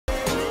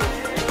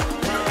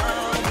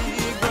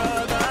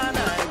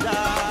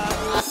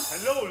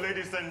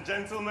and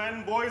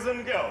gentlemen, boys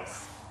and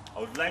girls,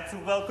 I would like to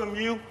welcome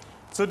you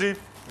to the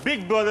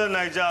Big Brother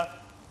Naija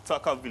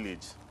Tucker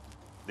Village,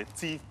 the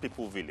Tiv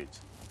People Village.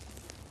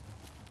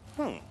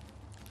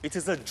 It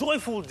is a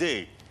joyful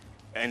day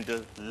in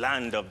the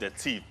land of the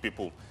Tiv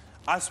people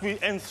as we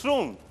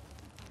enthrone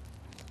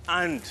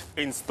and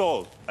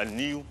install a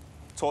new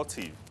Tor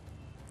Tiv.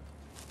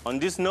 On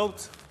this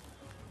note,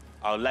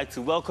 I would like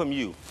to welcome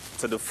you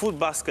to the food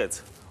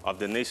basket of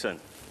the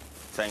nation.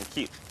 Thank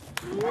you.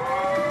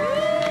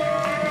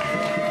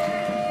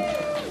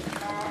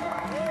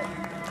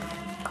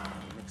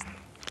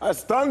 I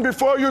stand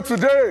before you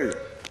today,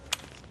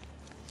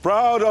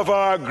 proud of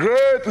our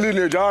great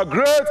lineage, our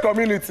great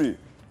community.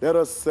 Let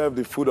us serve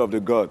the food of the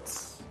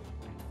gods.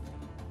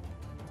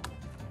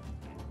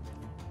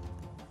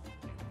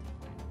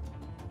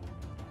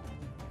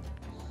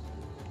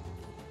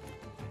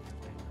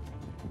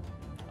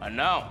 And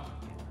now,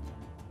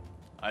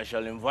 I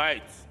shall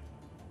invite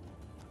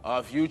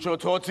our future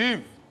Tor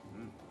Tiv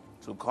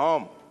to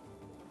come,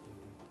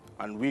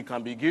 and we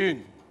can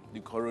begin the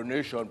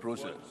coronation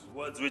process.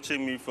 Words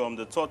reaching me from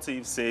the Tor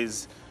Tiv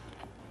says,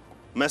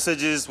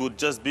 messages would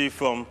just be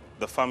from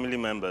the family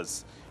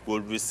members. We'll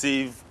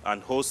receive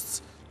and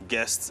host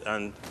guests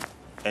and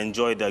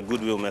enjoy their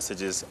goodwill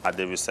messages at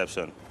the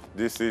reception.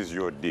 This is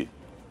your day.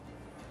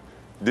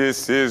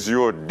 This is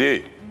your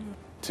day.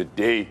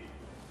 Today,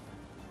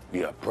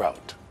 we are proud.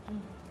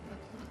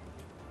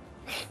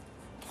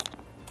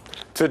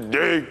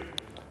 Today,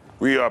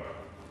 we are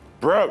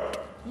proud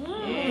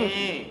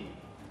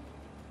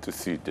to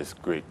see this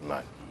great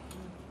man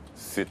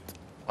sit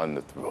on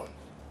the throne.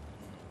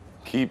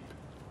 Keep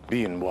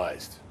being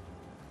wise.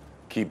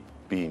 Keep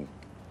being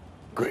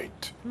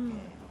great.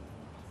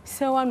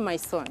 Sewan, my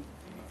son,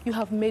 you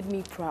have made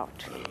me proud.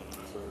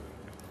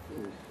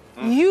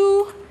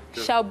 You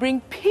shall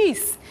bring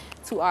peace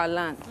to our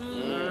land.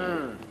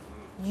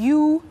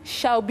 You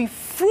shall be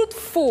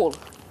fruitful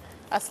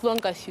as long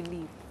as you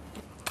live.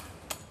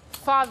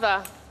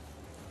 Father,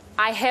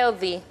 I hail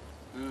thee.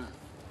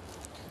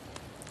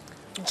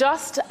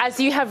 Just as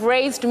you have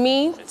raised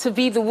me to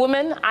be the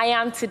woman I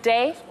am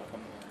today,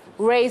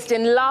 raised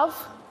in love,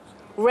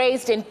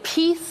 raised in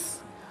peace,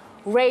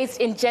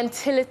 raised in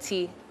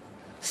gentility,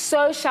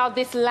 so shall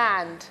this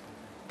land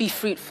be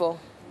fruitful.